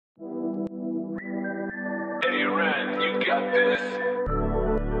got this.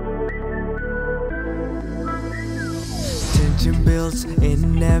 Tension builds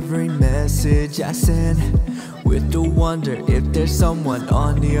in every message I send, with the wonder if there's someone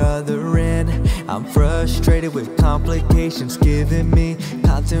on the other end. I'm frustrated with complications giving me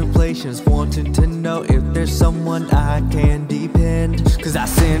contemplations, wanting to know if there's someone I can depend. Cause I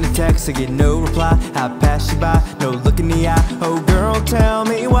send a text, I get no reply, I pass you by, no look in the eye. Oh girl, tell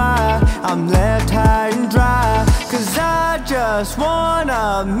me why I'm left high and dry. Cause I just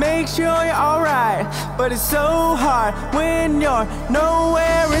wanna make sure you're alright, but it's so hard when you're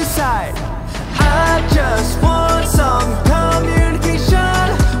nowhere in sight. I just want some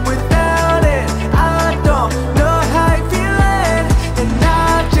communication. Without it, I don't know how you're feeling. And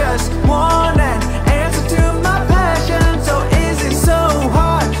I just want an answer to my passion. So is it so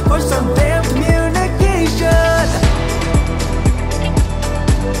hard for some damn communication?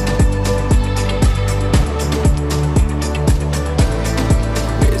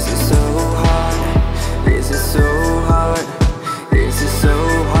 Is it so hard? Is it so hard? Is it so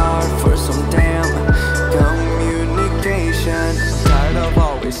hard for some damn communication? Tired of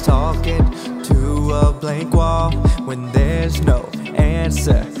always talking to a blank wall when there's no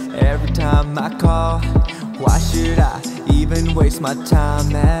answer every time I call. Why should I even waste my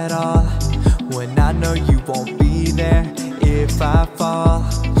time at all when I know you won't be there if I fall?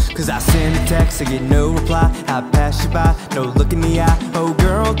 Cause I send a text, I get no reply, I pass you by, no look in the eye. Oh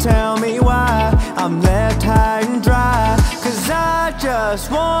girl, tell me why I'm left high and dry. Cause I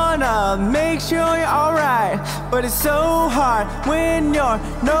just wanna make sure you're alright, but it's so hard when you're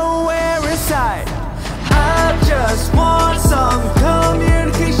nowhere in sight. I just want some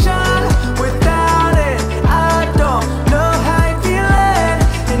communication. Without it, I don't know how you're feeling.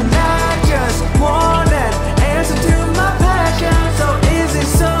 And I just want an answer to my passion. So is it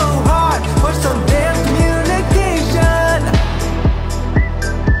so hard for some damn communication?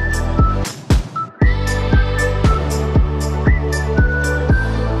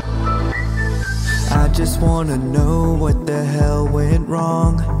 I just wanna know what the hell went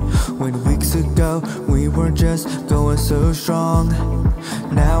wrong when weeks ago we were just going so strong.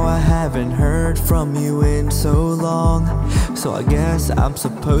 Now I haven't heard from you in so long, so I guess I'm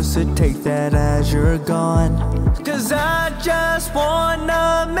supposed to take that as you're gone. Cause I just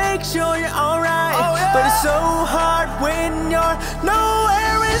wanna make sure you're alright, but it's so hard when you're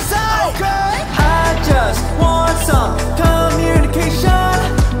nowhere in sight. I just want some communication.